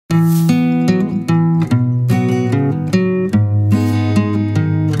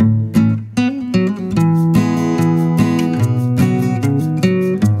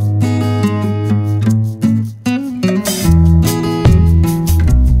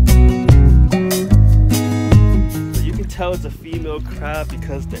little crab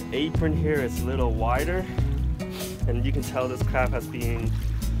because the apron here is a little wider, and you can tell this crab has been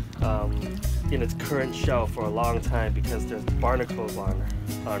in its current shell for a long time because there's barnacles on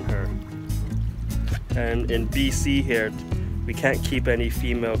her. And in BC here, we can't keep any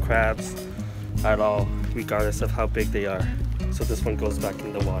female crabs at all, regardless of how big they are. So this one goes back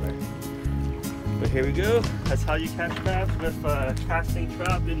in the water. But here we go. That's how you catch crabs with a casting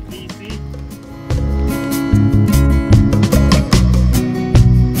trap in BC.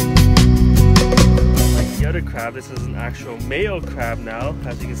 Like the other crab, this is an actual male crab now.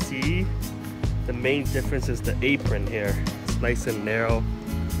 As you can see, the main difference is the apron here. It's nice and narrow.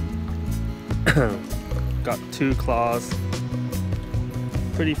 Got 2 claws.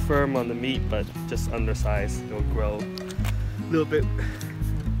 Pretty firm on the meat, but just undersized. It'll grow a little bit